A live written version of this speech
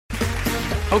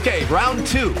Okay, round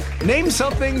two. Name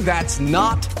something that's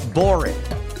not boring.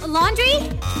 A laundry?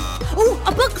 Ooh, a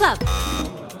book club.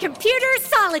 Computer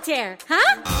solitaire,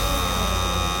 huh?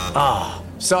 Ah,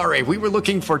 sorry, we were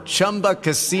looking for Chumba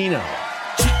Casino.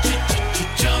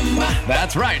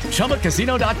 That's right,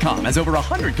 ChumbaCasino.com has over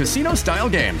 100 casino-style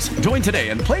games. Join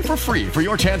today and play for free for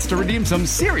your chance to redeem some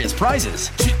serious prizes.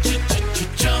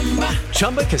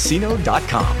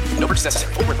 ChumbaCasino.com. No purchase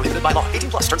necessary. Void where prohibited by law.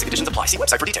 18 plus. Terms and conditions apply. See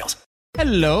website for details.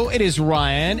 Hello, it is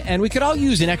Ryan, and we could all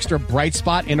use an extra bright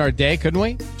spot in our day, couldn't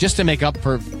we? Just to make up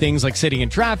for things like sitting in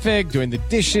traffic, doing the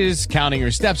dishes, counting your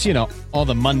steps, you know, all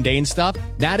the mundane stuff.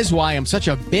 That is why I'm such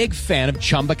a big fan of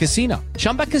Chumba Casino.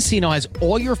 Chumba Casino has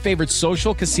all your favorite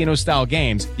social casino-style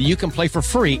games that you can play for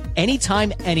free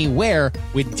anytime, anywhere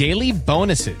with daily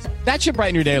bonuses. That should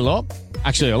brighten your day a little.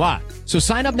 Actually, a lot. So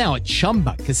sign up now at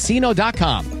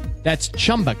ChumbaCasino.com. That's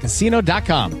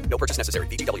ChumbaCasino.com. No purchase necessary.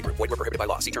 VGW Group. Void where prohibited by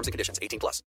law. See terms and conditions. 18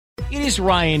 plus. It is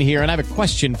Ryan here, and I have a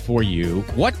question for you.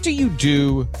 What do you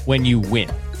do when you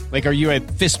win? Like, are you a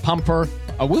fist pumper,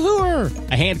 a woohooer,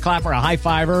 a hand clapper, a high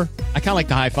fiver? I kind of like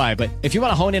the high five, but if you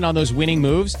want to hone in on those winning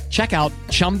moves, check out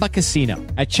Chumba Casino.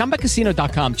 At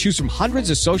ChumbaCasino.com, choose from hundreds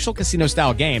of social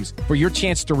casino-style games for your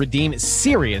chance to redeem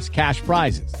serious cash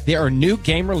prizes. There are new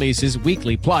game releases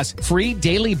weekly, plus free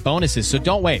daily bonuses, so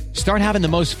don't wait. Start having the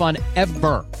most fun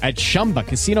ever at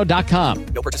ChumbaCasino.com.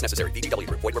 No purchase necessary. VGW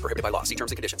Group. Void where prohibited by law. See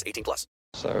terms and conditions. 18 plus.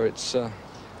 So it's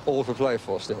all for play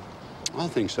for still? I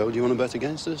think so. Do you want to bet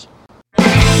against us?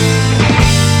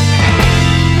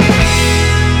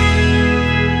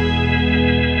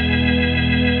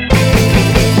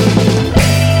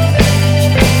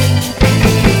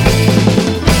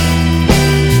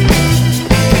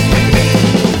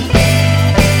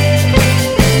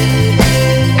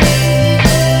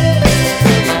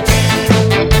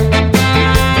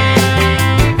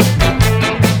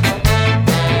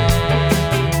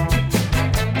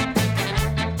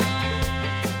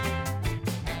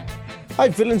 Hi,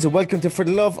 villains, and welcome to For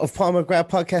the Love of Paul McGrath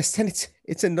podcast. And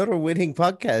it's another winning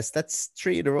podcast. That's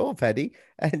 3 in a row, Paddy.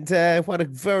 And what a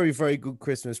very, very good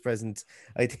Christmas present,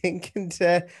 I think. And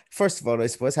first of all, I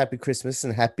suppose, happy Christmas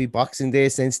and happy Boxing Day,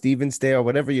 St. Stephen's Day, or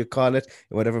whatever you call it,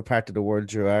 in whatever part of the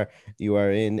world you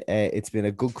are in. It's been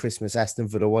a good Christmas, Aston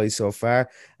Villa-wise so far,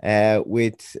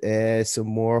 with some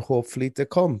more hopefully to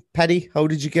come. Paddy, how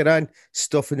did you get on?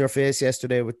 Stuff in your face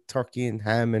yesterday with turkey and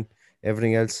ham and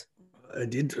everything else? I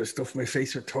did stuff my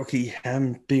face with turkey,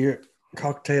 ham, beer,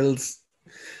 cocktails.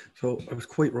 So I was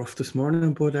quite rough this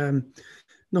morning, but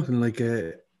nothing like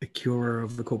a cure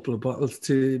of a couple of bottles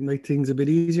to make things a bit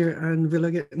easier. And Villa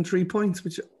getting 3 points,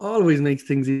 which always makes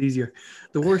things easier.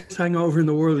 The worst hangover in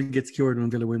the world gets cured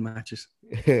when Villa win matches.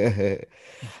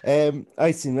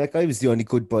 I seem like I was the only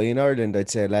good boy in Ireland, I'd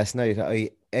say, last night. I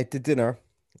ate the dinner.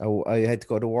 I had to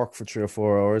go to work for 3 or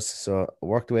 4 hours, so I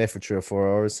worked away for 3 or 4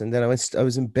 hours, and then I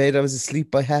was in bed. I was asleep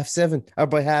by 7:30 or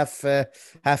by half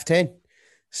 10.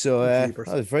 So I was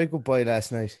a very good boy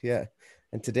last night, yeah.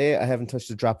 And today I haven't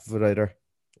touched a drop of it either.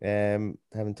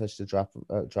 Haven't touched a drop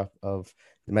of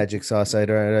the magic sauce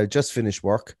either, and I just finished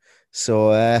work.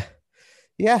 So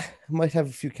yeah, I might have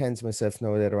a few cans myself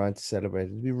now later on to celebrate.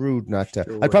 It'd be rude not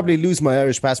to. I'd probably lose my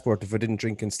Irish passport if I didn't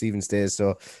drink on Stephen's Day,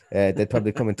 so they'd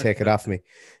probably come and take it off me.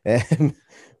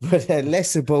 But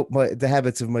less about the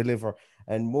habits of my liver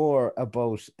and more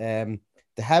about the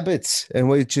habits, and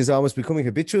which is almost becoming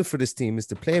habitual for this team, is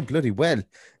to play bloody well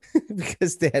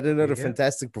because they had another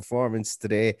fantastic performance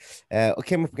today. I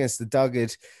came up against the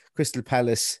dogged Crystal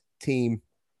Palace team.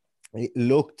 It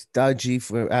looked dodgy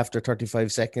after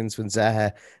 35 seconds when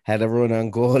Zaha had a run on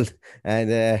goal, and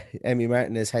Emi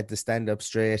Martinez had to stand up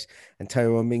straight, and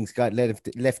Tyrone Mings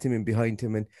left him in behind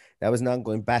him, and that was an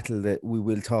ongoing battle that we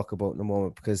will talk about in a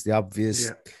moment, because the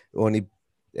obvious only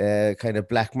kind of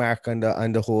black mark on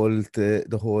the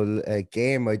whole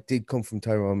game I did come from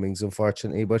Tyrone Mings,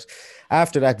 unfortunately. But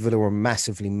after that, Villa were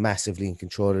massively in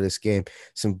control of this game.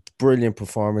 Some brilliant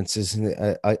performances,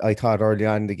 I thought early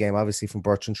on in the game, obviously from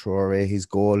Bertrand Traore, his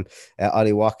goal.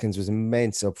 Ollie Watkins was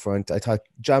immense up front. I thought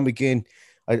John McGinn,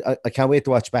 I can't wait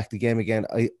to watch back the game again.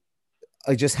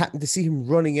 I just happened to see him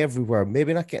running everywhere,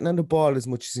 maybe not getting on the ball as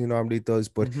much as he normally does,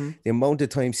 but the amount of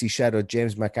times he shadowed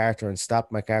James McArthur and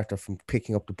stopped McArthur from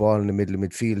picking up the ball in the middle of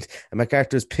midfield. And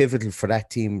McArthur is pivotal for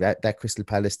that team, that Crystal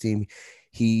Palace team.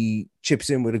 He chips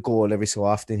in with a goal every so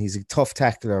often. He's a tough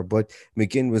tackler, but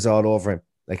McGinn was all over him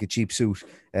like a cheap suit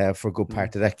for a good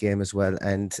part of that game as well.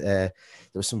 And there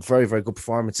were some very, very good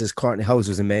performances. Courtney Howes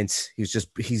was immense. He's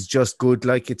just good.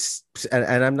 Like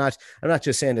and I'm not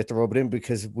just saying it to rub it in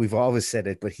because we've always said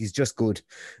it, but he's just good.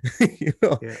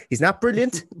 He's not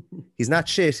brilliant. He's not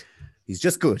shit. He's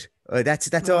just good.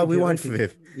 That's all we want from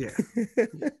him. Yeah.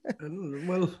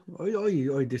 Well,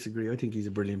 I disagree. I think he's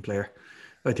a brilliant player.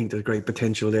 I think there's great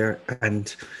potential there,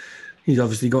 and he's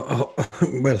obviously got.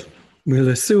 Well, we'll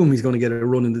assume he's going to get a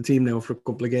run in the team now for a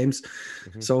couple of games.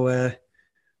 So,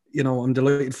 I'm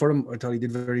delighted for him. I thought he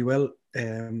did very well.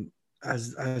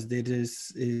 As did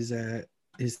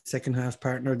his second half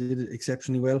partner did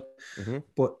exceptionally well.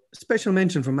 But special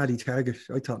mention from Matty Target.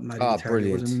 I thought Matty Target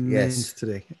brilliant. was immense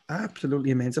today.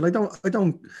 Absolutely immense. And I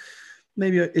don't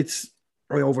maybe I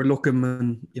overlook him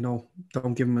and,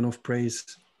 don't give him enough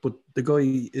praise. But the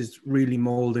guy is really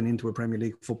molding into a Premier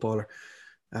League footballer.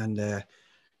 And, I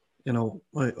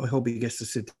hope he gets to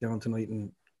sit down tonight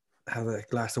and have a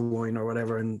glass of wine or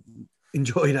whatever and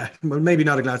enjoy that. Well, maybe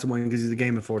not a glass of wine because he's a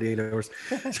game in 48 hours.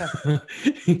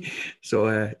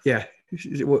 So,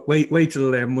 wait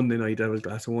till Monday night to have a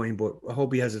glass of wine. But I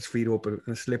hope he has his feet up and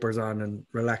his slippers on and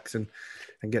relaxing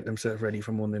and get himself ready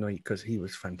for Monday night because he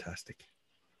was fantastic.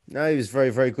 No, he was very,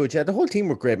 very good. Yeah, the whole team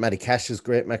were great. Matty Cash was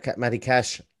great. Matty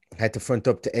Cash had to front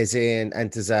up to Eze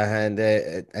and to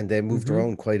Zaha, and they moved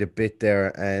around quite a bit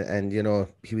there. And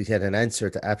he had an answer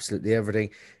to absolutely everything.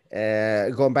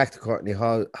 Going back to Courtney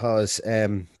Hawes,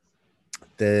 the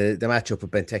matchup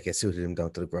with Benteke suited him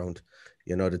down to the ground.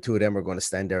 The two of them are going to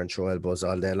stand there and throw elbows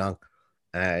all day long.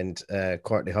 And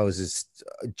Courtney Hawes is,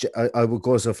 I would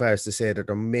go so far as to say that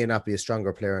there may not be a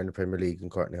stronger player in the Premier League than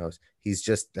Courtney Hawes. He's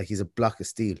just he's a block of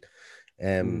steel.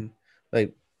 Not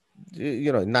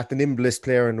the nimblest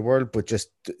player in the world, but just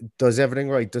does everything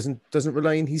right. Doesn't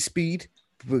rely on his speed,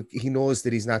 but he knows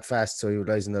that he's not fast, so he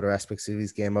relies on other aspects of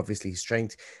his game. Obviously, his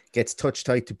strength gets touch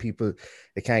tight to people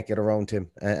that can't get around him,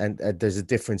 and there's a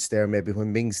difference there. Maybe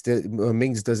when Mings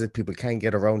does it, people can't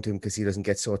get around him because he doesn't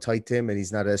get so tight to him, and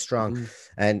he's not as strong.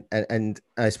 And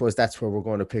I suppose that's where we're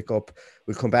going to pick up.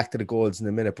 We'll come back to the goals in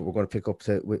a minute, but we're going to pick up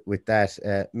with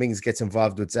that. Mings gets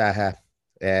involved with Zaha.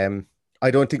 I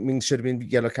don't think Mings should have been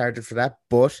yellow carded for that,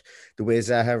 but the way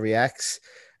Zaha reacts.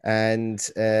 And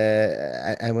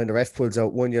when the ref pulls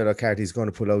out one yellow card, he's going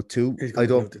to pull out two. I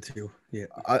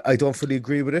don't fully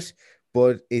agree with it,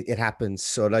 but it happens.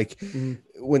 So,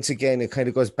 once again, it kind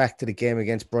of goes back to the game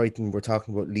against Brighton. We're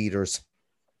talking about leaders,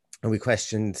 and we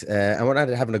questioned, and we're not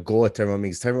having a go at Tyrone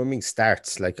Mings. Tyrone Mings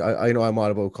starts. I know I'm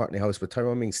all about Courtney House, but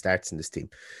Tyrone Mings starts in this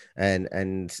team,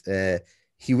 and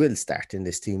he will start in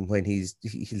this team when he'll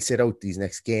sit out these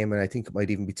next game, and I think it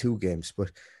might even be 2 games, but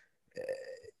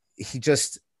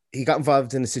he got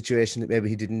involved in a situation that maybe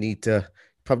he didn't need to.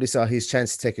 Probably saw his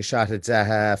chance to take a shot at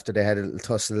Zaha after they had a little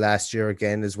tussle last year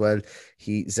again as well.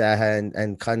 Zaha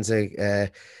and Konza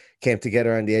came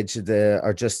together on the edge of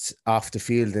or just off the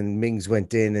field, and Mings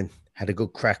went in and had a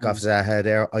good crack off Zaha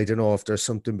there. I don't know if there's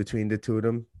something between the two of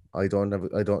them. I don't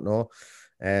know.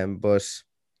 But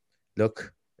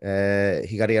look,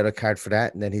 he got a yellow card for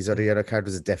that, and then his other yellow card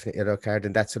was a definite yellow card,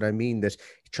 and that's what I mean, that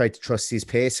he tried to trust his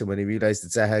pace, and when he realized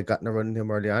that Zaha had gotten a run on him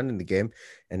early on in the game,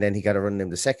 and then he got a run on him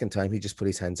the second time, he just put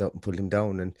his hands out and pulled him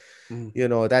down, and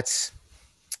that's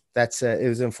it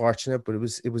was unfortunate, but it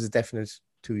was a definite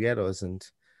 2 yellows. And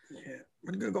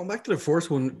going back to the first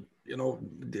one,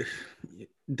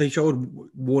 they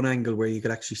showed one angle where you could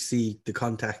actually see the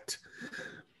contact,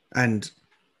 and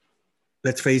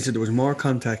let's face it, there was more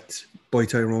contact by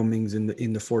Tyrone Mings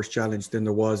in the first challenge than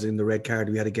there was in the red card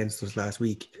we had against us last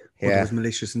week. But there was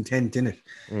malicious intent in it.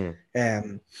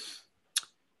 The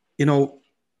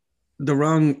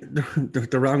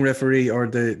wrong referee or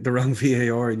the wrong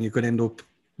VAR, and you could end up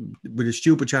with a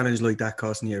stupid challenge like that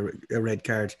costing you a red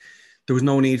card. There was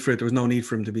no need for it. There was no need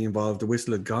for him to be involved. The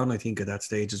whistle had gone, I think, at that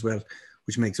stage as well,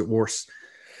 which makes it worse.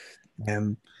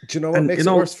 Do you know what makes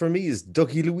it worse for me is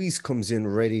Dougie Luiz comes in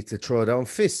ready to throw down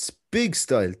fists, big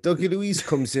style. Dougie Luiz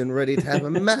comes in ready to have a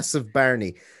massive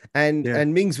Barney, and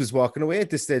Mings was walking away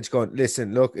at this stage going,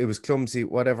 listen, look, it was clumsy,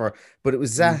 whatever, but it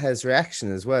was Zaha's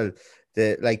reaction as well.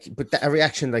 A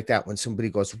reaction like that when somebody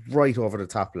goes right over the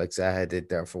top like Zaha did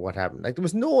there for what happened. There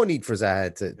was no need for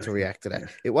Zaha to react to that.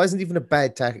 It wasn't even a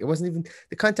bad tackle. It wasn't even,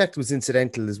 the contact was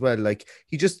incidental as well.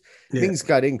 Things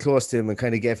got in close to him and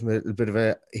kind of gave him a little bit of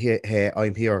a hey,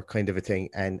 I'm here kind of a thing,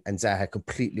 and Zaha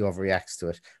completely overreacts to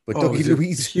it. But Dougie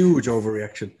Luiz, huge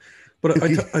overreaction. But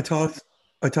I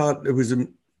thought it was a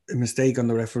mistake on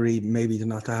the referee maybe to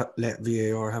not let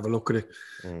VAR have a look at it.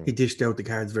 He dished out the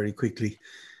cards very quickly.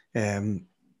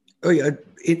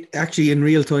 It actually in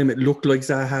real time it looked like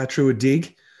Zaha threw a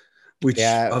dig, which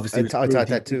obviously I thought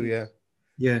that too.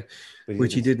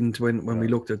 Which he didn't when we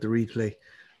looked at the replay.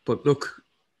 But look,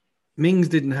 Mings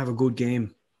didn't have a good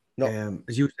game. No.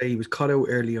 As you say, he was caught out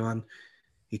early on.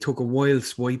 He took a wild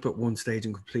swipe at one stage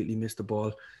and completely missed the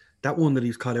ball. That one that he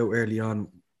was caught out early on,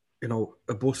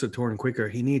 a bus would turn quicker.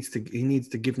 He needs to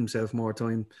give himself more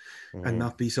time and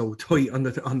not be so tight on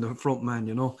the front man,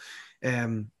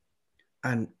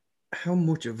 and how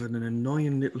much of an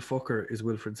annoying little fucker is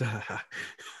Wilfred Zaha?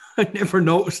 I never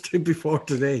noticed him before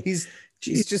today. He's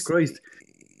Jesus just Christ.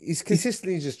 He's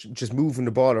consistently just moving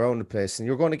the ball around the place, and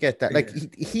you're going to get that. Like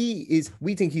he is.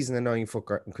 We think he's an annoying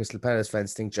fucker, and Crystal Palace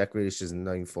fans think Jack Grealish is an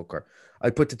annoying fucker.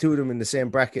 I put the two of them in the same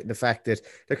bracket in the fact that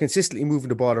they're consistently moving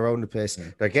the ball around the place.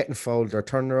 They're getting fouled. They're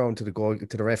turning around to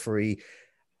the referee.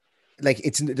 Like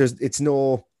it's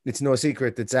no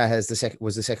secret that Zaha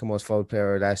was the second most fouled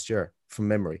player last year from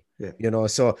memory. Yeah.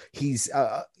 So he's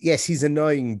yes, he's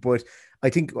annoying, but I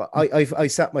think I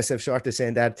sat myself short of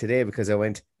saying that today because I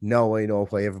went, no, I know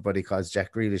why everybody calls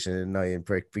Jack Grealish an annoying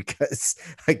prick, because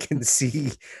I can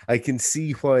see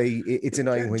why it's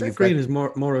annoying when Jack you've Green got... is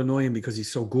more annoying because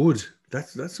he's so good.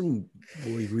 That's some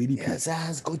boy really. Yeah,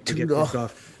 Zaha's good too. Get pissed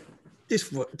off.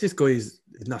 This guy is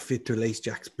not fit to lace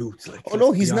Jack's boots. Like, oh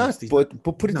no, he's honest, not.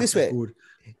 But put it this way: good.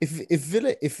 If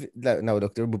Villa, now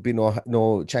look, there would be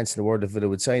no chance in the world that Villa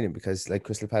would sign him, because like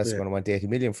Crystal Palace is going to want 80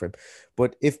 million for him.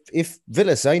 But if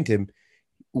Villa signed him,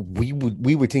 we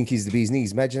would think he's the bee's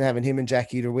knees. Imagine having him and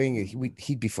Jack either wing.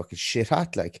 He'd be fucking shit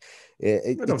hot. Like,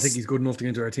 I don't think he's good enough to get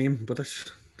into our team, but that's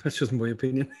just my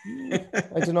opinion.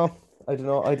 I don't know.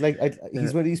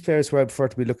 He's one of these players where I prefer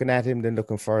to be looking at him than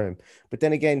looking for him. But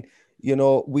then again,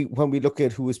 when we look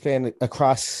at who was playing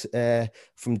across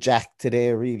from Jack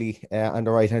today, really on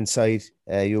the right hand side,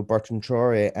 Bertrand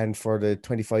Traore, and for the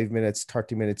 25 minutes,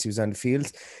 30 minutes he was on the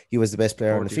field, he was the best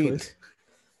player on the field.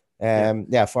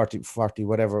 40,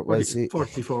 whatever it was.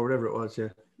 44, whatever it was. Yeah.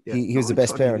 He was the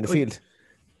best player on the field.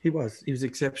 He was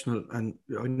exceptional, and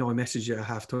I know I messaged you at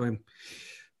halftime.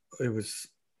 I was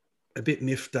a bit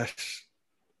miffed that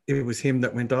it was him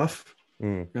that went off.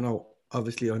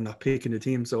 Obviously I'm not picking the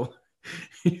team, so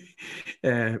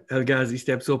El Ghazi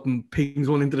steps up and pings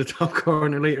one into the top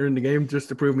corner later in the game just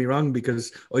to prove me wrong,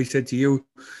 because I said to you,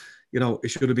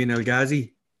 it should have been El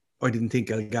Ghazi. I didn't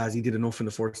think El Ghazi did enough in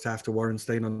the first half to warrant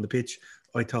staying on the pitch.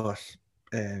 I thought,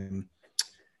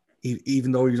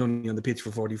 even though he was only on the pitch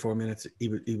for 44 minutes, he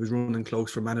was running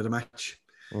close for man of the match.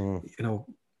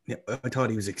 I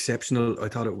thought he was exceptional. I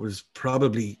thought it was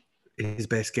probably his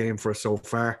best game for us so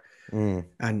far.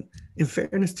 And in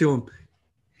fairness to him,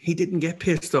 he didn't get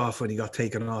pissed off when he got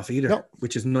taken off either,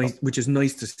 which is nice. Which is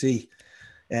nice to see,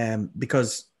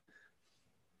 because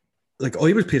like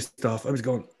I was pissed off. I was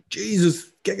going,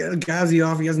 Jesus, get El Ghazi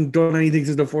off. He hasn't done anything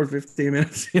since the first 15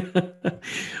 minutes.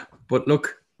 But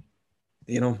look,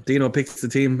 Dino picks the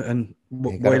team, and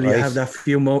while they have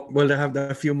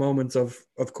that few moments of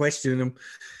questioning him,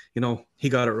 he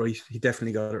got it right. He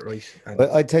definitely got it right.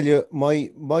 But I tell you,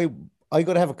 I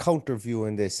got to have a counter view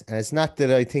on this, and it's not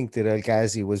that I think that El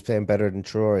Ghazi was playing better than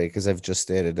Traore, because I've just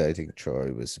stated that I think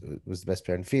Traore was the best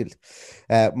player in the field.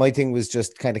 My thing was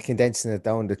just kind of condensing it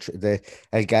down. The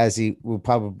El Ghazi will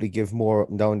probably give more up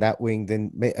and down that wing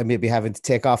than maybe having to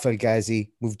take off El Ghazi,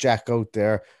 move Jack out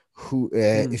there.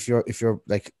 If you're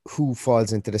like, who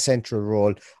falls into the central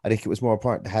role, I think it was more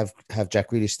important to have Jack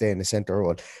Grealish stay in the centre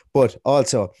role. But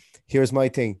also, here's my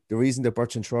thing: the reason that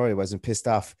Bertrand Traore wasn't pissed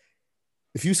off,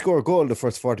 if you score a goal in the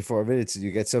first 44 minutes and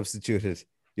you get substituted,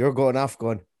 you're going off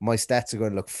going, my stats are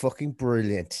going to look fucking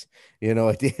brilliant,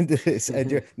 at the end of this.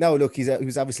 And now look, he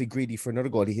was obviously greedy for another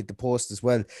goal. He hit the post as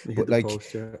well. But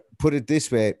put it this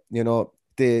way,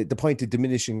 the point of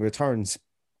diminishing returns,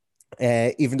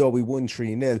 even though we won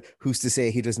 3-0, who's to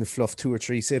say he doesn't fluff 2 or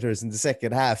 3 sitters in the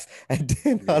second half? And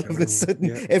then all of a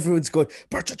sudden, everyone's going,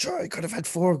 Bertrand Traore could have had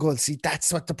 4 goals. See,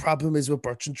 that's what the problem is with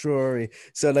Bertrand Traore.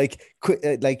 So,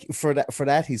 for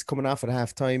that, he's coming off at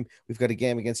half time. We've got a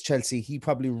game against Chelsea. He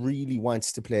probably really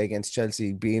wants to play against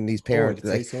Chelsea, being his parent,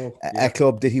 a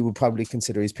club that he would probably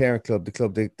consider his parent club, the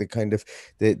club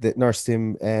that nursed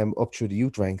him up through the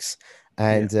youth ranks.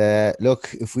 And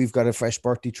look, if we've got a fresh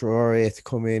Bertie Traore to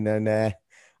come in and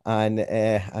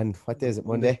what day is it,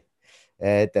 Monday?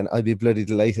 Then I'll be bloody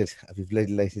delighted.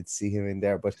 To see him in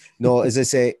there. But no, as I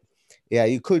say,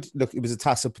 you could look. It was a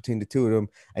toss up between the two of them,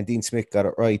 and Dean Smith got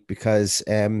it right, because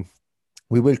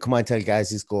we will come on to El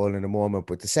Ghazi's goal in a moment.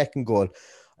 But the second goal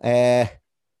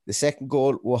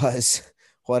was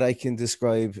what I can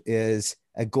describe as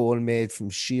a goal made from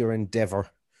sheer endeavour.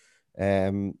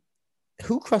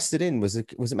 Who crossed it in? Was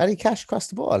it Matty Cash crossed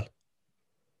the ball?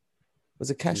 Was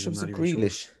it Cash or was it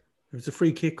Grealish? It was a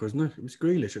free kick, wasn't it? It was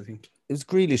Grealish, I think. It was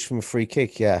Grealish from a free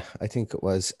kick, yeah, I think it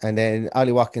was. And then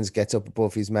Ollie Watkins gets up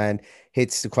above his man,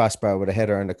 hits the crossbar with a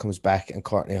header, and it comes back. And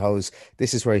Courtney Howes,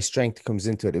 this is where his strength comes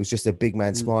into it. It was just a big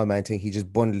man, small man thing. He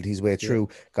just bundled his way through,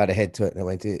 got ahead to it, and it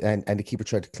went in, and the keeper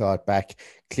tried to claw it back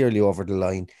clearly over the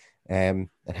line. And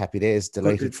happy days,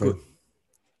 delighted for him.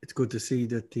 It's good to see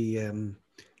that the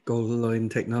goal line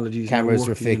technology cameras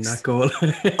were fixed. In that goal.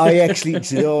 I actually,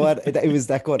 do you know what? It was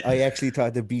that good. I actually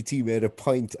thought the BT made a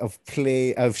point of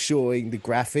showing the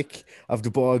graphic of the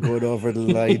ball going over the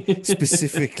line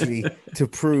specifically to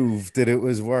prove that it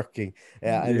was working.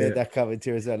 I made that comment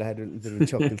here as well. I had a little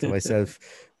chuckle to myself.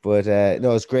 But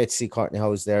no, it's great to see Courtney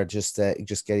Howes there. Just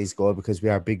get his goal, because we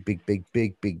are big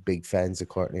fans of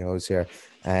Courtney Howes here.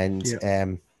 And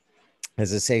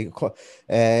as I say,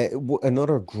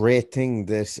 another great thing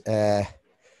that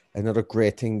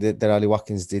Ollie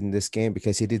Watkins did in this game,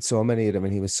 because he did so many of them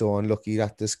and he was so unlucky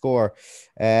not to score.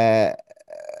 El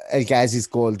Ghazi's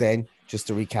goal then, just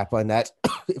to recap on that.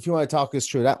 If you want to talk us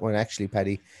through that one, actually,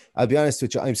 Paddy, I'll be honest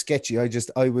with you, I'm sketchy. I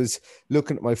was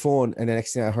looking at my phone, and the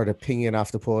next thing I heard a pinging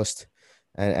off the post,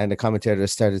 and the commentator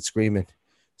started screaming.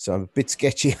 So I'm a bit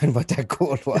sketchy on what that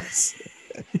goal was.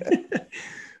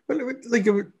 Well,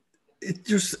 it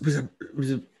just was a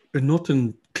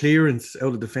nothing clearance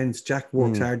out of defence. Jack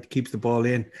works hard, keeps the ball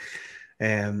in.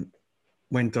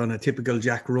 Went on a typical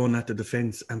Jack run at the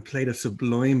defence and played a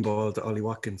sublime ball to Ollie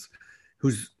Watkins,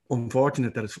 who's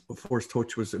unfortunate that his first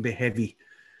touch was a bit heavy.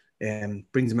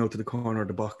 Brings him out to the corner of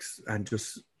the box and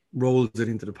just rolls it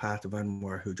into the path of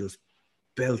Anwar, who just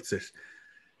belts it.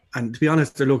 And to be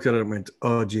honest, I looked at it and went,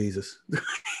 "Oh Jesus!"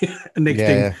 And next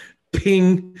thing,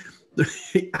 ping.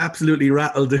 He absolutely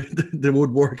rattled the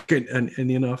woodwork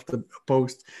and off the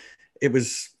post. It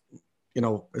was,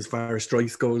 as far as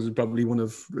strikes goes, probably one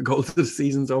of the goals of the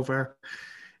season so far.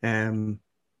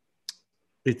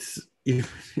 It's it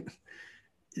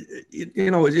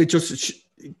just,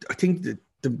 I think that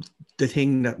the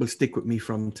thing that will stick with me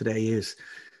from today is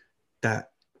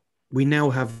that we now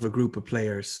have a group of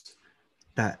players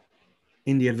that,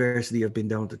 in the adversity of being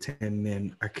down to 10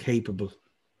 men, are capable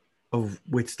of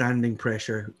withstanding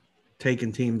pressure,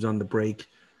 taking teams on the break,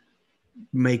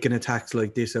 making attacks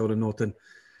like this out of nothing.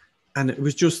 And it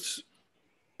was just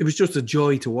a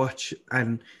joy to watch.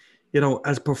 And,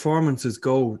 as performances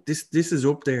go, this is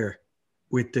up there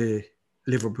with the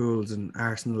Liverpools and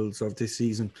Arsenals of this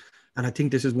season. And I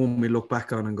think this is one we look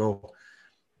back on and go,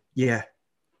 yeah,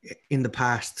 in the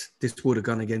past, this would have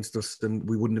gone against us and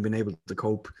we wouldn't have been able to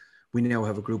cope. We now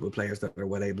have a group of players that are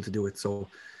well able to do it. So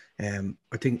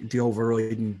I think the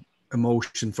overriding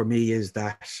emotion for me is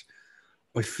that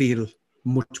I feel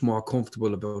much more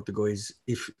comfortable about the guys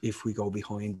if we go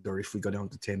behind or if we go down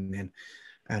to 10 men.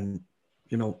 And,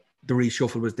 the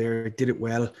reshuffle was there, did it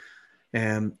well.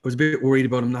 I was a bit worried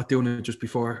about him not doing it just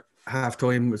before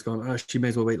half-time. I was going, she may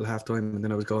as well wait till half-time. And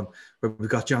then I was going, well, we've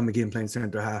got John McGinn playing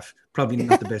centre-half. Probably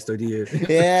not the best idea.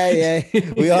 Yeah.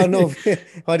 We all know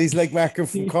what he's like marking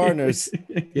from corners.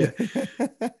 Yeah.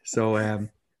 So,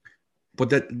 but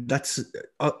that's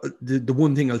the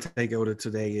one thing I'll take out of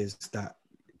today is that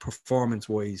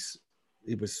performance-wise,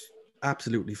 it was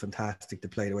absolutely fantastic to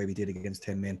play the way we did against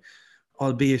 10 men,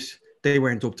 albeit they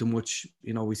weren't up to much.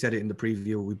 We said it in the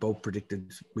preview. We both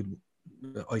predicted.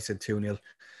 I said 2-0.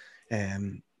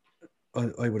 I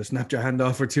would have snapped your hand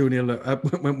off for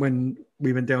 2-0 when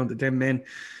we went down to 10 men.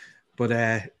 But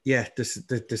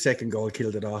the second goal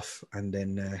killed it off, and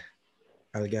then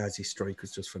El Ghazi's strike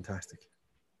was just fantastic.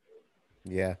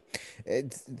 Yeah. El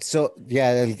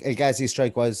Ghazi's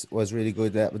strike was really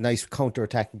good. Nice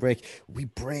counter-attack break. We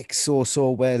break so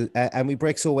well, and we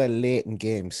break so well late in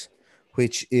games,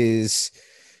 which is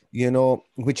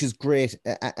great.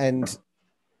 And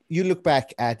you look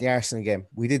back at the Arsenal game,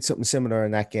 we did something similar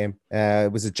in that game.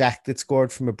 It was a Jack that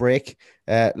scored from a break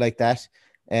like that.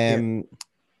 And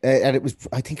I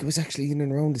think it was actually in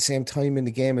and around the same time in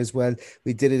the game as well.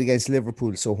 We did it against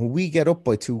Liverpool. So when we get up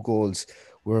by 2 goals,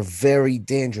 we're a very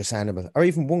dangerous animal, or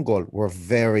even 1 goal, we're a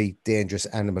very dangerous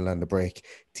animal on the break.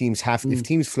 If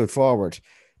teams flood forward,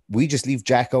 we just leave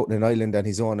Jack out in an island on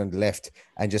his own on the left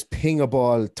and just ping a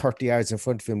ball 30 yards in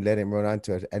front of him, let him run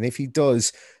onto it. And if he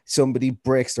does, somebody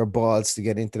breaks their balls to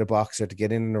get into the box or to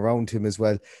get in and around him as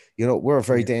well. We're a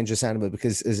very dangerous animal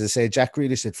because, as I say, Jack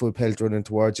Grealish at full pelt running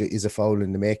towards you is a foul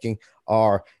in the making,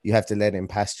 or you have to let him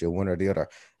past you, one or the other.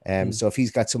 So if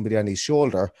he's got somebody on his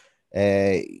shoulder,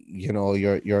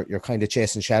 you're kind of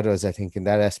chasing shadows, I think, in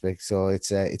that aspect. So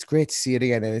it's great to see it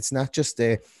again, and it's not just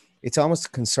it's almost a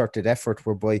concerted effort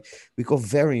whereby we go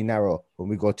very narrow when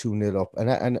we go 2-0 up,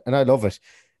 and I love it.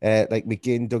 Like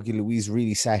McGinn, Dougie Louise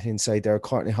really sat inside there.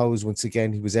 Courtney Howes, once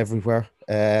again, he was everywhere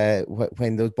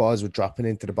when those balls were dropping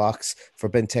into the box for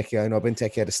Benteke. I know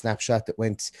Benteke had a snapshot that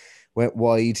went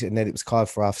wide and then it was called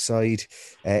for offside.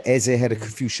 Eze had a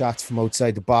few shots from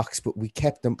outside the box, but we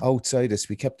kept them outside us.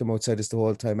 We kept them outside us the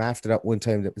whole time. After that one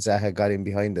time that Zaha got in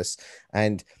behind us,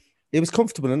 and it was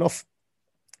comfortable enough.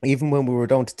 Even when we were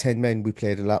down to 10 men, we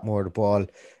played a lot more of the ball,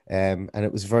 and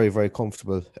it was very, very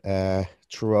comfortable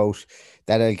throughout.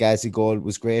 That El Ghazi goal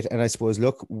was great. And I suppose,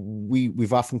 look,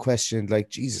 we've often questioned, like,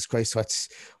 Jesus Christ,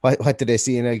 what did I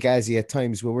see in El Ghazi at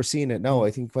times? Well, we're seeing it now.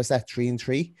 I think, was that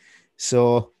 3-3?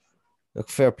 So, look,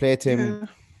 fair play to him. Yeah.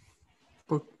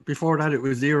 But before that, it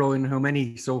was 0 in how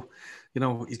many? So,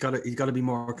 he's got to be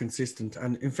more consistent.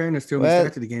 And in fairness to him, he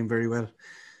started the game very well.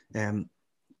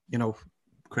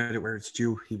 Credit where it's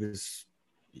due. He was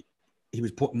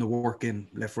putting the work in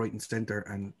left, right, and centre,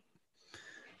 and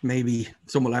maybe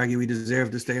some will argue he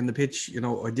deserved to stay on the pitch.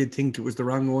 I did think it was the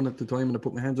wrong one at the time, and I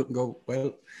put my hands up and go,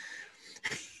 well,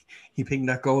 he pinged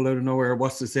that goal out of nowhere.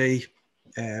 What's to say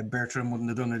Bertrand wouldn't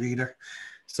have done it either?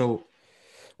 So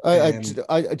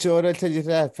Joe, I'll tell you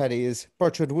that, Paddy, is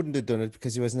Bertrand wouldn't have done it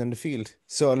because he wasn't on the field.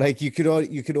 So, like, you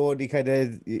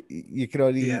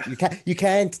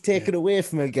can't take it away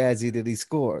from El Ghazi that he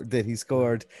scored just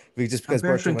because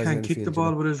Bertrand wasn't can't on the kick field. the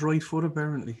ball with his right foot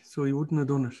apparently, so he wouldn't have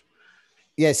done it.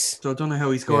 Yes. So I don't know how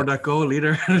he scored that goal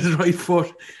either with his right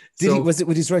foot. Was it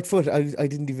with his right foot? I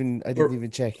didn't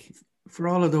even check. For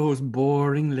all of those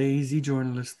boring, lazy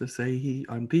journalists to say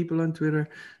people on Twitter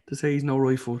to say he's no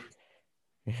right foot.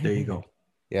 There you go.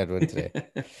 Yeah, one today.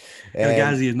 El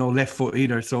Ghazi is no left foot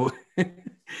either, so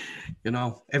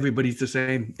everybody's the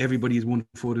same. Everybody is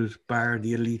one-footed, bar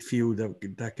the elite few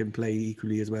that can play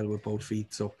equally as well with both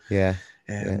feet. So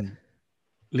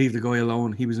leave the guy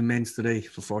alone. He was immense today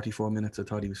for 44 minutes. I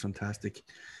thought he was fantastic.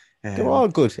 They were all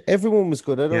good. Everyone was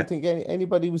good. I don't think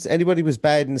anybody was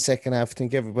bad in the second half. I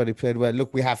think everybody played well.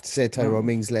 Look, we have to say Tyrone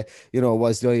Mings,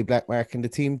 was the only black mark in the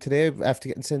team today after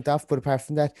getting sent off. But apart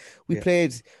from that, we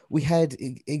had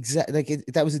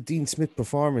that was a Dean Smith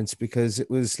performance, because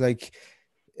it was like,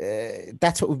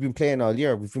 that's what we've been playing all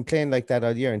year. We've been playing like that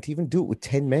all year, and to even do it with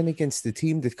 10 men against the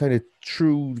team that kind of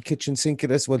threw the kitchen sink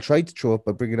at us, tried to throw up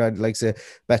by bringing on like say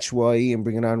Batshuayi and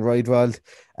bringing on Rydwald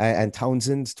and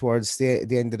Townsend towards the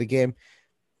end of the game.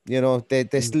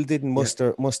 They still didn't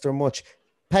muster much.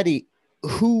 Paddy,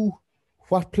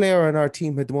 what player on our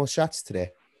team had the most shots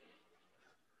today?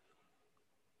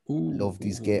 I love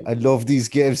these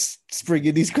games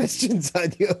springing these questions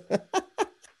on you.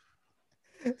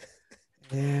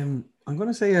 I'm going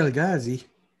to say El Ghazi.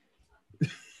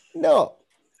 No.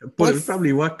 But it was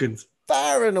probably Watkins. By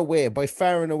far and away,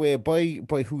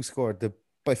 by who scored,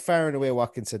 by far and away,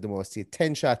 Watkins had the most. He had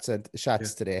 10 shots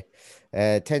today.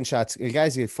 10 shots. El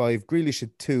Ghazi had 5, Grealish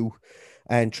had 2,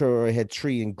 and Traore had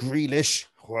 3. And Grealish,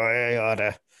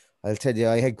 I'll tell you,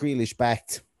 I had Grealish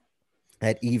backed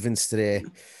at evens today.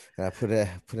 And I put a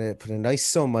nice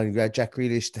sum on Jack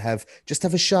Grealish to have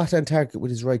a shot on target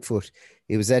with his right foot.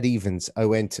 It was at evens. I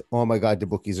went, oh my God, the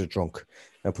bookies are drunk.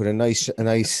 I put a nice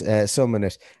sum on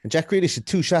it. And Jack Grealish had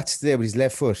 2 shots today with his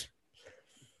left foot.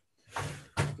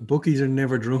 Bookies are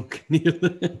never drunk, Neil.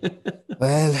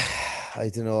 Well, I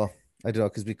don't know,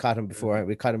 because we caught him before.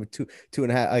 We caught him with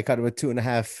 2.5. I caught him with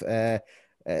 2.5.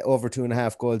 Over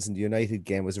 2.5 goals in the United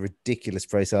game was a ridiculous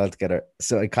price altogether.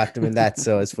 So I caught them in that.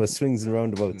 So I suppose swings and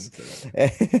roundabouts.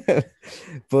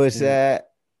 But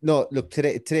no, look,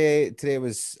 today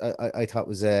was I thought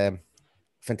was a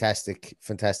fantastic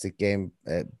game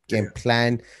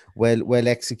plan, well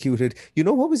executed. You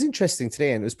know what was interesting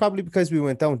today, and it was probably because we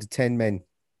went down to 10 men.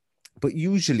 But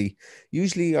usually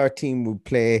our team would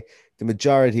play the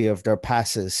majority of their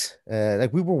passes.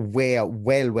 Like we were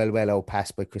well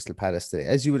outpassed by Crystal Palace today,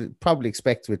 as you would probably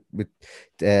expect with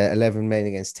 11 men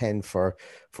against 10 for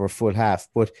a full half.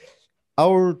 But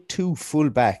our 2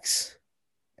 fullbacks,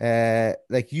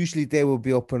 like usually they will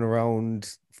be up and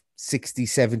around 60,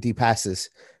 70 passes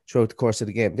throughout the course of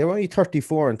the game. There were only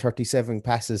 34 and 37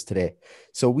 passes today.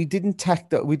 So we didn't attack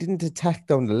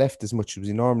down the left as much as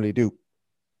we normally do.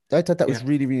 I thought that was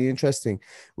really, really interesting.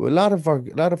 Well, a lot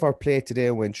of our play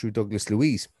today went through Douglas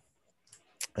Luiz.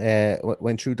 Today.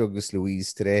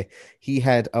 He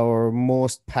had our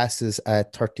most passes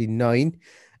at 39,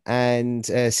 and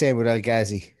same with El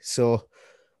Ghazi. So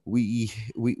we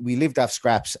lived off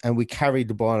scraps, and we carried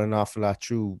the ball an awful lot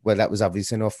through. Well, that was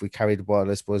obvious enough. We carried the ball,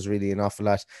 I suppose, really an awful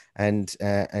lot, and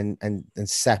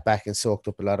sat back and soaked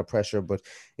up a lot of pressure. But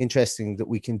interesting that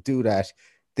we can do that.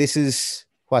 This is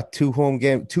 2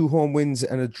 home wins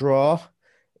and a draw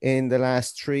in the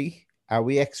last 3. Are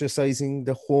we exercising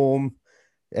the home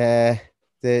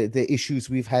the issues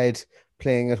we've had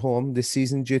playing at home this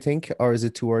season, do you think? Or is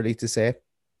it too early to say?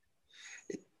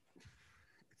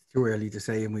 Too early to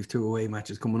say, and we've 2 away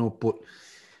matches coming up. But,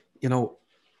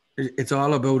 it's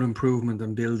all about improvement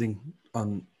and building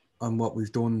on what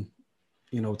we've done,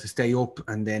 to stay up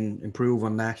and then improve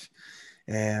on that.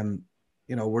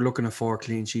 We're looking at 4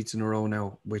 clean sheets in a row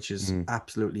now, which is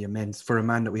absolutely immense. For a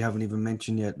man that we haven't even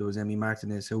mentioned yet, there was Emi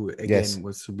Martinez, who again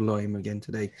was sublime again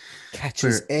today.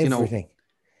 Catches everything.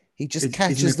 He just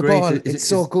catches the ball. It's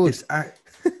so good.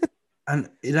 And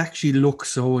it actually looks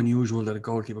so unusual that a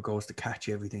goalkeeper goes to catch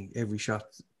everything. Every shot,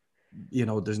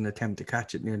 there's an attempt to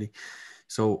catch it nearly.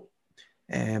 So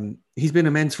he's been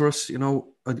immense for us. I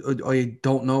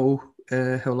don't know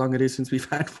how long it is since we've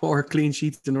had 4 clean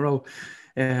sheets in a row.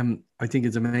 I think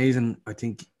it's amazing. I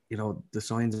think, the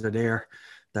signs are there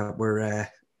that we're,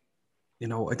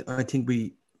 I think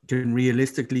we can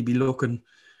realistically be looking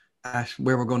at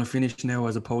where we're going to finish now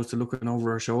as opposed to looking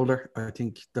over our shoulder. I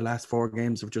think the last 4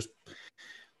 games have just,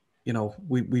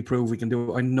 we prove we can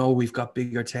do it. I know we've got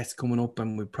bigger tests coming up,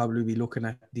 and we'll probably be looking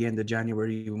at the end of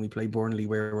January when we play Burnley,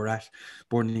 where we're at,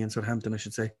 Burnley and Southampton, I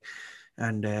should say.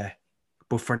 And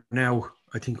but for now,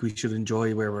 I think we should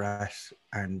enjoy where we're at.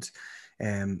 And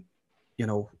I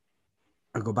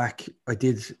go back. I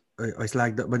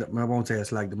slagged them, but I won't say I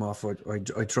slagged them off.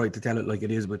 I tried to tell it like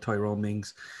it is with Tyrone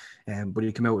Mings. But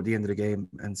he came out at the end of the game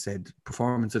and said,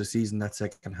 performance of the season, that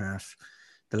second half,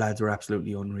 the lads were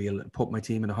absolutely unreal. It put my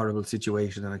team in a horrible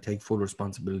situation, and I take full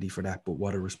responsibility for that. But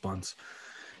what a response.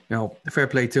 Now, fair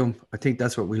play to him. I think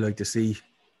that's what we like to see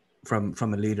from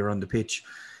a leader on the pitch.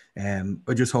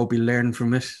 I just hope he learned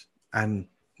from it and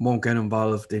won't get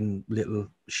involved in little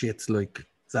shits like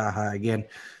Zaha again,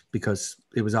 because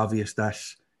it was obvious that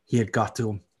he had got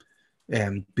to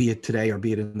him, be it today or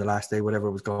be it in the last day, whatever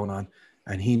was going on.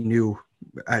 And he knew,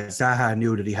 Zaha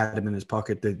knew that he had him in his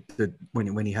pocket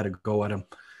when he had a go at him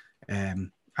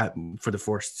for the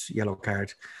first yellow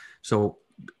card. So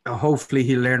hopefully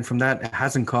he'll learn from that. It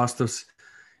hasn't cost us.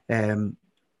 A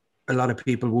lot of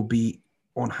people will be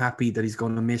unhappy that he's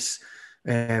going to miss.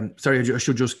 Sorry, I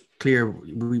should just clear.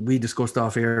 We discussed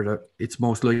off air that it's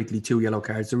most likely 2 yellow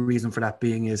cards. The reason for that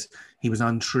being is he was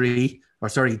on 2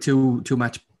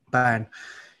 match ban.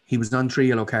 He was on 3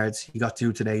 yellow cards. He got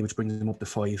 2 today, which brings him up to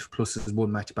 5, plus his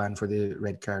 1 match ban for the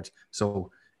red card.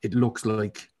 So it looks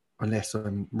like, unless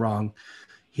I'm wrong,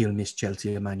 he'll miss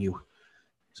Chelsea and Man U.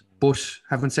 But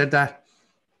having said that,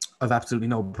 I've absolutely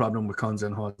no problem with Konza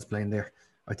and Hawes playing there.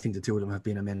 I think the 2 of them have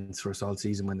been immense for us all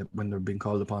season when they're being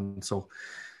called upon. So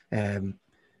I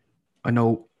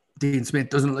know Dean Smith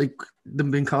doesn't like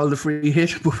them being called a free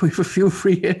hit, but we have a few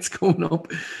free hits coming up.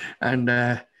 And,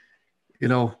 I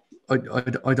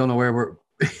don't know where we're,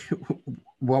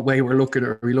 what way we're looking at.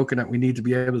 Are we looking at we need to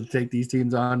be able to take these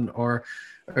teams on, or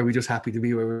are we just happy to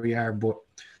be where we are? But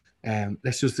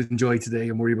let's just enjoy today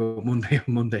and worry about Monday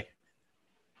on Monday.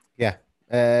 Yeah.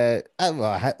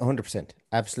 100%,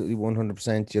 absolutely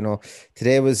 100%.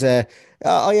 Today was, I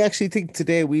actually think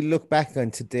today we look back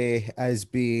on today as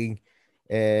being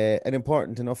an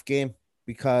important enough game,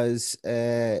 because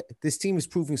this team is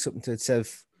proving something to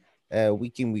itself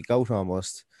week in, week out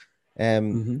almost.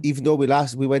 Even though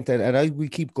we went there, and we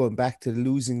keep going back to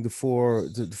losing the 4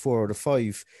 or the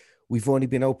 5. We've only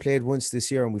been outplayed once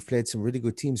this year, and we've played some really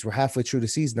good teams. We're halfway through the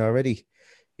season already.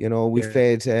 We've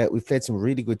played some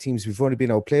really good teams. We've only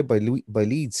been outplayed by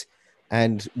Leeds,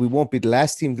 and we won't be the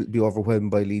last team to be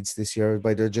overwhelmed by Leeds this year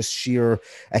by their just sheer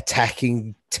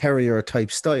attacking terrier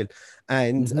type style.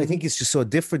 And I think it's just so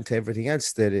different to everything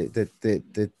else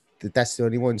that's the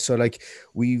only one. So like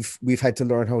we've had to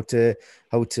learn how to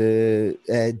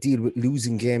deal with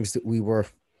losing games that we were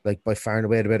like by far and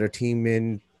away the better team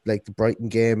in, like the Brighton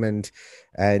game, and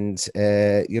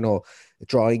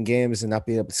drawing games and not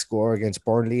being able to score against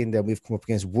Burnley. And then we've come up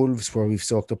against Wolves where we've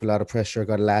soaked up a lot of pressure,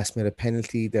 got a last minute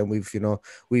penalty. Then we've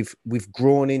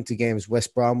grown into games.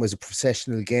 West Brom was a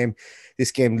processional game.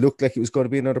 This game looked like it was going to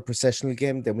be another processional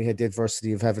game. Then we had the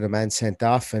adversity of having a man sent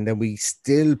off, and then we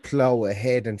still plow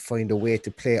ahead and find a way to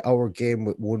play our game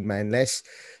with 1 man less.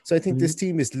 So I think this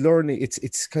team is learning.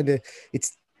 It's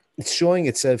showing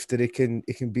itself that it can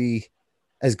be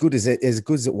as good as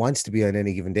it wants to be on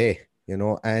any given day.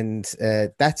 And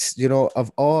that's,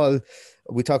 of all,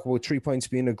 we talk about 3 points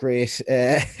being a great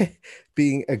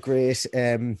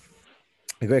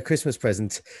Christmas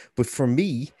present. But for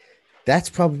me, that's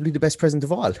probably the best present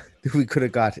of all that we could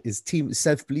have got, is team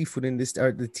self-belief within this,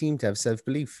 or the team to have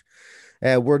self-belief.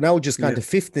 We're now just gone to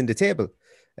 5th in the table.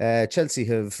 Chelsea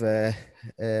have,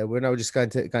 we're now just gone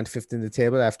to 5th in the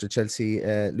table after Chelsea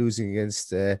losing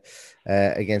against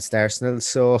Arsenal.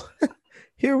 So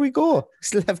here we go.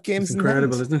 Still have games It's in hand.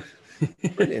 incredible, isn't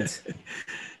it? Brilliant.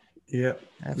 Yeah.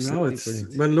 Absolutely No, it's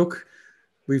brilliant. well. Look,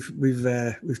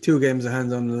 we've 2 games in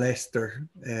hand on Leicester.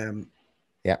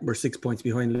 Yeah. We're 6 points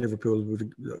behind Liverpool,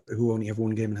 who only have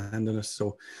 1 game in hand on us.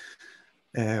 So,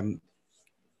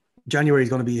 January is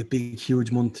going to be a big,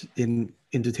 huge month in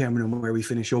determining where we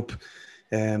finish up.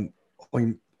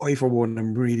 I for one,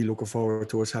 I'm really looking forward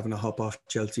to us having a hop off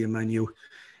Chelsea and Man U.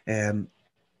 I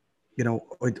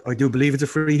do believe it's a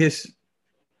free hit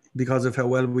because of how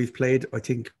well we've played. I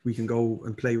think we can go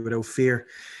and play without fear.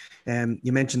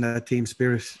 You mentioned that team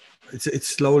spirit. It's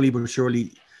slowly but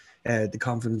surely the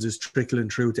confidence is trickling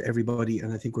through to everybody,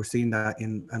 and I think we're seeing that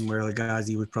in Anwar El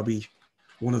Ghazi was probably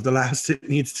one of the last it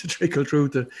needs to trickle through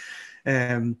to.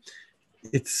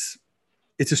 It's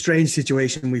a strange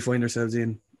situation we find ourselves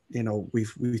in.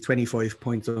 We've 25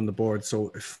 points on the board,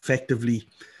 so effectively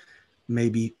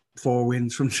maybe 4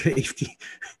 wins from safety.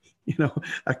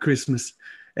 At Christmas,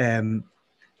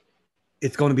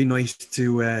 it's going to be nice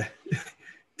to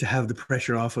have the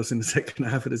pressure off us in the second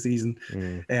half of the season.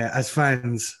 As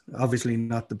fans, obviously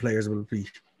not the players will be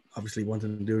obviously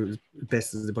wanting to do as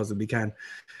best as they possibly can,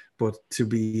 but to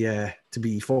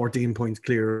be 14 points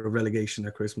clear of relegation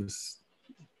at Christmas,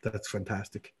 that's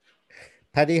fantastic.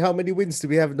 Paddy, how many wins do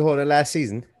we have in the whole of last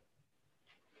season?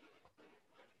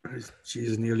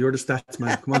 Jesus, Neil, you're the stats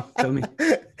man. Come on, tell me.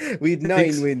 We had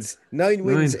 9 wins. 9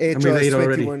 wins, 8 and we've draws, 8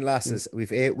 21 already. losses.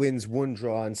 We've 8 wins, 1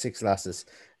 draw, and 6 losses.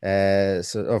 4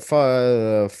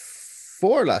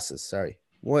 losses. Sorry,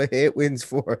 8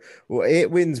 wins,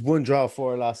 1 draw,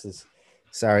 4 losses.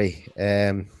 Sorry.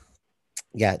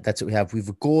 Yeah, that's what we have.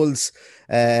 We've goals.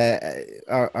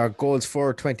 Our goals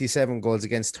for 27 goals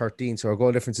against 13. So our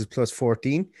goal difference is plus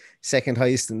 14, second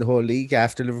highest in the whole league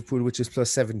after Liverpool, which is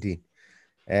plus 17.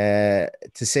 To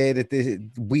say that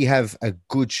we have a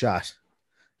good shot,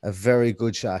 a very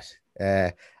good shot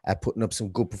at putting up some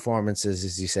good performances,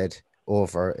 as you said,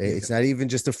 over. It's not even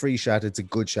just a free shot, it's a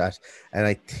good shot. And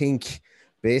I think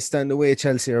based on the way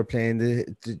Chelsea are playing,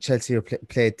 the Chelsea are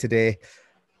played today,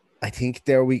 I think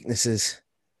their weaknesses,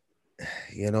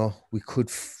 we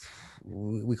could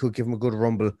give them a good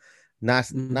rumble.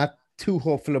 Not too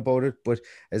hopeful about it, but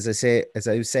as I said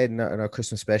in our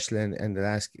Christmas special and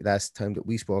the last time that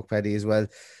we spoke, Paddy, as well,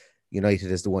 United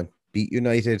is the one. Beat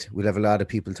United, we'll have a lot of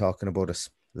people talking about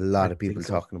us.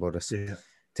 Talking about us. Yeah.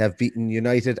 To have beaten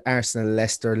United, Arsenal,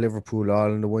 Leicester, Liverpool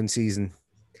all in the one season,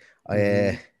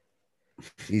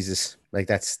 Jesus, like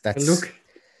that's. Look,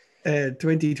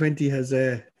 2020 has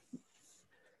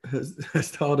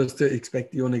taught us to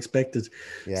expect the unexpected.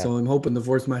 Yeah. So I'm hoping the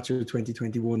first match of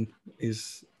 2021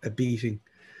 is a beating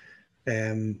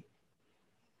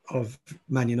of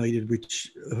Man United,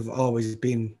 which have always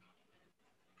been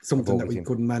something that we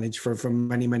couldn't manage for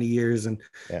many, many years and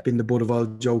been the butt of all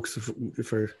jokes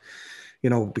for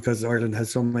because Ireland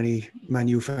has so many Man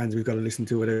U fans, we've got to listen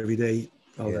to it every day.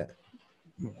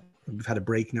 We've had a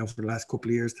break now for the last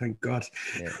couple of years, thank God.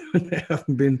 They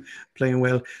haven't been playing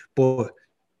well, but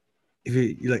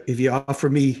if you offer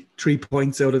me 3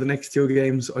 points out of the next 2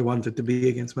 games, I want it to be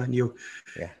against Man U.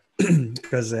 Yeah.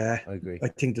 Because I agree. I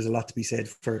think there's a lot to be said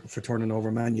for turning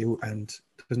over Man U, and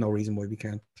there's no reason why we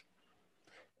can't.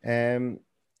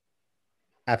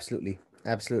 Absolutely.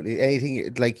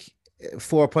 Anything like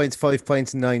 4 points, 5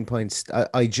 points, 9 points.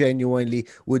 I genuinely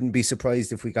wouldn't be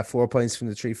surprised if we got 4 points from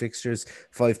the 3 fixtures,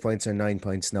 5 points or 9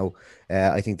 points now.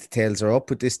 I think the tails are up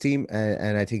with this team,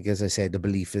 and I think, as I said, the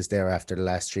belief is there after the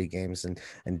last 3 games. And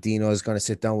Dino is going to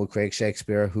sit down with Craig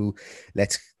Shakespeare, who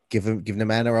let's give the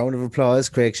man a round of applause.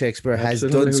 Craig Shakespeare has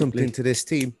done something to this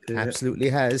team, absolutely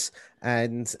has,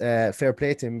 and fair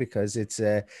play to him, because it's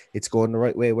going the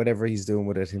right way. Whatever he's doing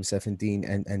with it, himself and Dean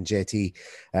and JT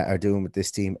are doing with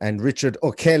this team. And Richard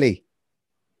O'Kelly,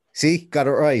 see, got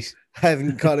it right. I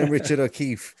haven't called him Richard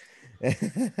O'Keefe.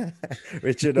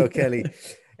 Richard O'Kelly.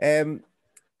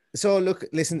 So look,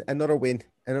 listen, another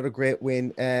great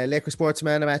win. Laker Sports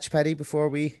Man a match, Paddy, before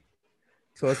we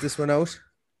close this one out.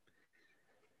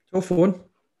 Tough one.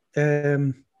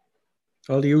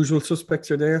 All the usual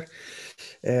suspects are there.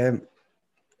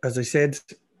 As I said,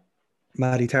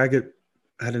 Maddie Target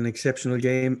had an exceptional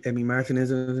game. Emmy Martinez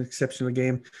had an exceptional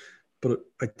game. But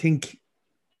I think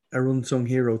a unsung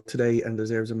hero today and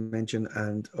deserves a mention,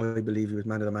 and I believe he was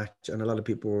man of the match. And a lot of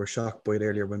people were shocked by it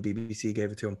earlier when BBC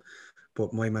gave it to him.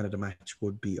 But my man of the match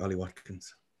would be Ollie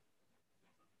Watkins.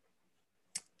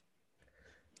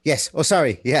 Yes. Oh,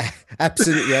 sorry. Yeah,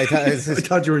 absolutely. I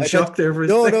thought you were in shock there for a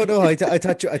no, second. no, no. I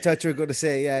thought you were going to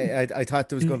say, yeah, I thought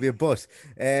there was going to be a but.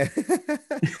 I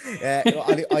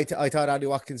thought Ollie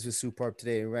Watkins was superb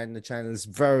today. He ran the channels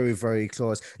very, very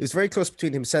close. It was very close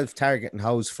between himself, Target, and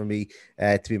House for me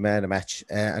to be man of the match.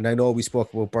 And I know we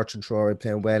spoke about Bertrand Traore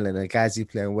playing well and Ghazi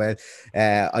playing well.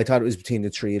 I thought it was between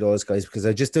the three of those guys because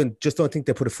I just don't think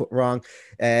they put a foot wrong.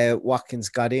 Watkins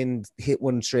got in, hit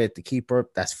one straight at the keeper.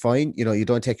 That's fine. You know, you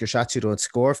don't take your shots, you don't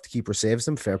score. If the keeper saves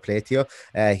them, fair play to you.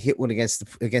 Hit one against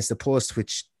the post,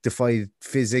 which defied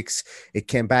physics. It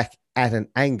came back at an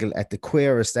angle, at the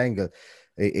queerest angle.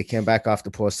 It came back off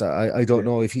the post. I don't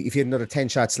know if he had another 10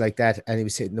 shots like that and he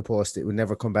was hitting the post, it would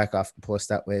never come back off the post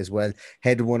that way as well.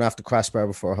 Headed one off the crossbar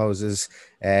before Houses.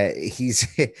 He's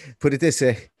put it this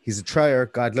way, he's a trier.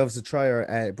 God loves a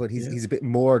trier, but he's a bit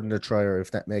more than a trier,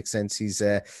 if that makes sense. He's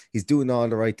doing all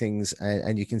the right things,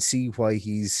 and you can see why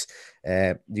he's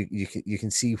you can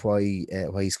see why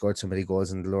he scored so many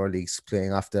goals in the lower leagues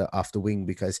playing off the wing,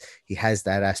 because he has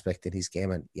that aspect in his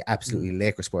game. And absolutely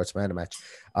Laker Sports man of the match,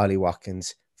 Ollie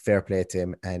Watkins. Fair play to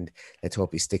him, and let's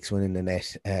hope he sticks one in the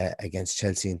net against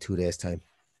Chelsea in 2 days' time.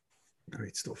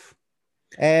 Great stuff.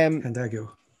 And that go?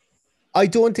 I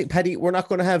don't think, Paddy, we're not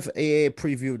going to have a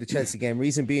preview of the Chelsea game.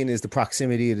 Reason being is the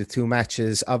proximity of the two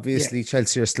matches. Obviously,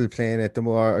 Chelsea are still playing at the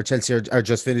more, or Chelsea are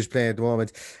just finished playing at the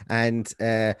moment, and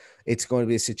it's going to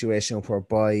be a situation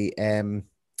whereby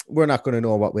we're not going to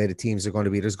know what way the teams are going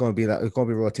to be. There's going to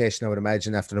be rotation, I would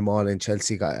imagine, after the Maul and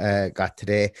Chelsea got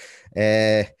today.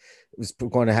 It was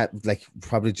going to have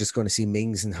probably just going to see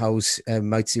Mings and House.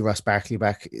 Might see Ross Barkley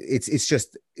back. It's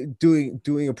just doing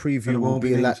a preview will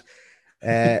be a lot.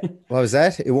 What was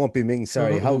that? It won't be Mings.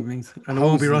 Sorry, it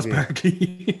won't be Ross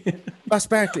Barkley. Ross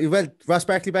Barkley. Well, Ross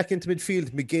Barkley back into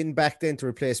midfield. McGinn back then to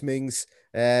replace Mings.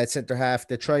 Centre half.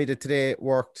 They tried it today. It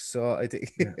worked. So I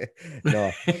think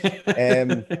no.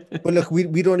 But look, we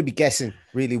don't want to be guessing.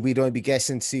 Really, we don't want to be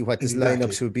guessing to see what this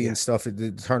lineups will be and stuff.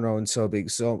 The turnaround so big,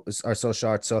 so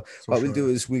short. So what we'll do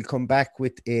is we'll come back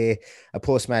with a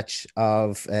post match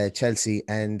of Chelsea,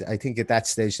 and I think at that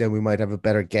stage then we might have a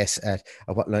better guess at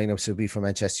what lineups will be for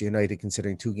Manchester United,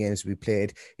 considering 2 games we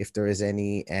played. If there's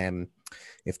any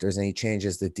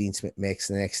changes that Dean Smith makes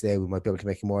the next day, we might be able to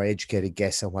make a more educated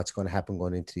guess on what's going to happen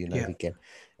going into the United game.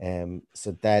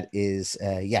 So that is,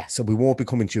 so we won't be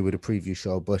coming to you with a preview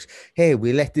show, but hey,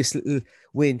 we let this little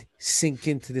win sink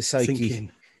into the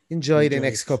psyche. Enjoy the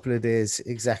next couple of days.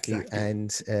 Exactly. And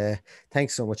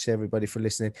thanks so much to everybody for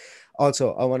listening.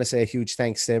 Also, I want to say a huge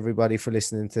thanks to everybody for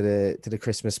listening to the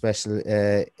Christmas special.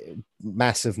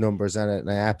 Massive numbers on it,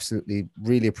 and I absolutely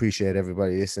really appreciate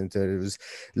everybody listening to it. It was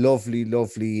lovely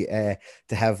to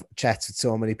have chats with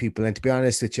so many people. And to be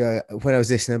honest with you, when I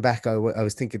was listening back, I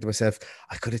was thinking to myself,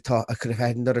 I could have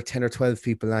had another 10 or 12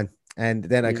 people on. And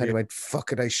then I kind of went,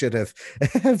 fuck it, I should have.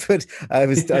 But I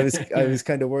was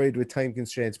kind of worried with time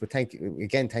constraints. But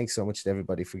thanks so much to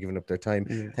everybody for giving up their time.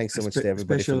 Yeah. Thanks so much to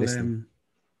everybody for listening.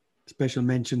 Special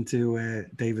mention to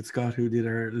David Scott, who did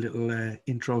our little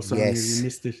intro song. Yes. If you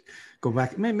missed it, go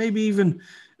back. Maybe even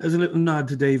as a little nod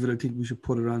to David, I think we should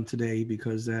put it on today,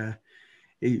 because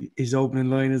his opening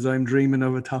line is, "I'm dreaming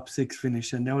of a top 6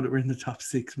 finish." And now that we're in the top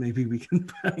 6, maybe we can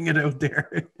bang it out there.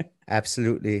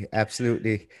 Absolutely.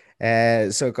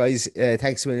 So guys,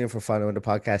 thanks a million for following the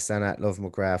podcast on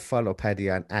 @LoveMcGrath. Follow Paddy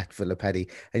on @VillaPaddy.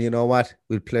 And you know what?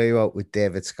 We'll play you out with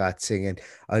David Scott singing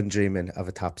 "I'm Dreaming of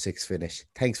a Top 6 Finish."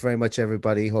 Thanks very much,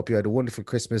 everybody. Hope you had a wonderful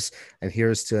Christmas. And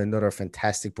here's to another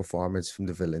fantastic performance from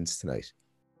the Villains tonight.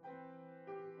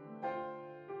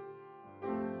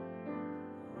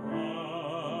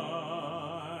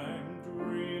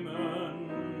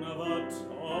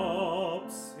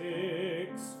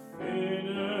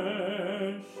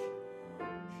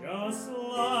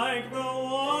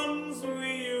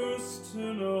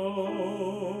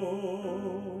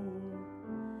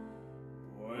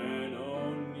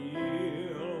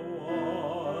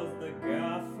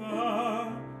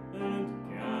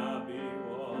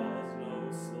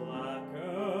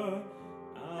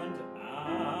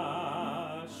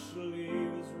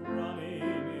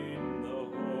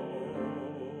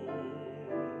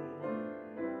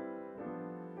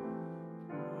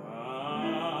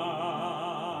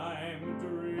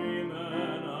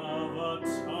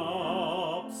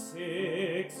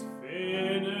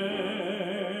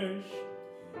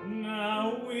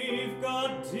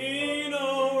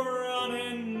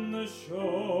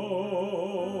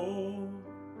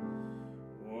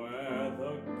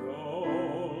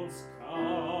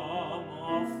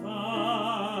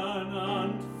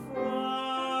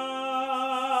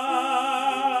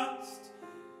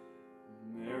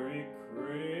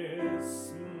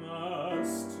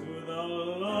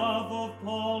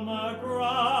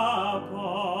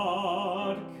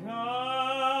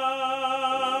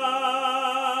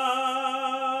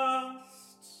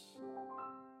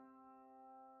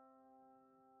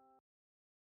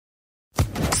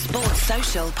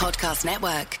 Social Podcast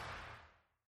Network.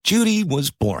 Judy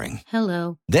was boring.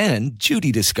 Hello. Then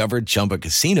Judy discovered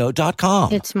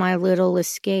ChumbaCasino.com. It's my little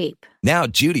escape. Now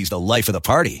Judy's the life of the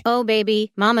party. Oh,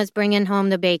 baby, mama's bringing home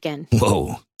the bacon.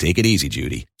 Whoa, take it easy,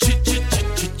 Judy.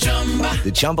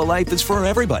 The Chumba life is for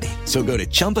everybody. So go to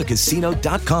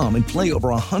ChumbaCasino.com and play over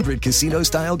 100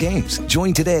 casino-style games.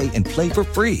 Join today and play for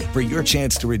free for your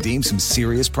chance to redeem some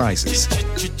serious prizes.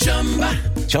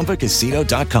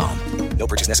 ChumbaCasino.com. No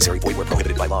purchase necessary. Void where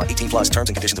prohibited by law. 18+ terms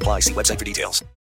and conditions apply. See website for details.